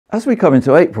As we come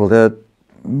into April, there are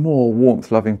more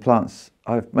warmth-loving plants.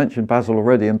 I've mentioned basil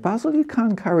already, and basil you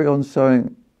can carry on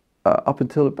sowing up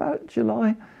until about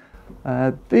July.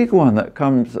 A big one that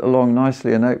comes along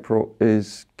nicely in April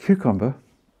is cucumber,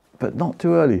 but not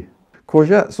too early.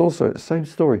 Courgettes also, same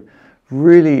story.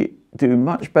 Really do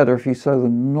much better if you sow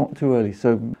them not too early.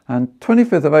 And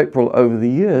 25th of April over the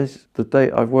years, the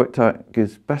date I've worked out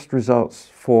gives best results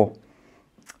for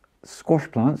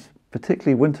squash plants,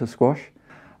 particularly winter squash.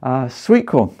 Sweet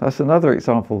corn, that's another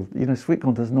example. You know, sweet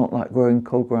corn does not like growing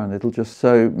cold ground. It'll just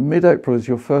sow. Mid-April is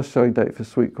your first sowing date for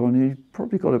sweet corn. You've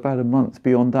probably got about a month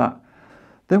beyond that.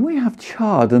 Then we have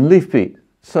chard and leaf beet.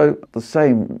 So the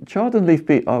same, chard and leaf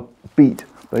beet are beet,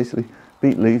 basically,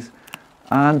 beet leaves.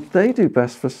 And they do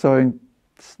best for sowing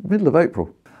middle of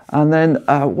April. And then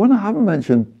one I haven't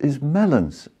mentioned is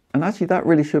melons. And actually that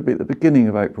really should be at the beginning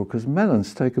of April, because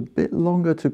melons take a bit longer to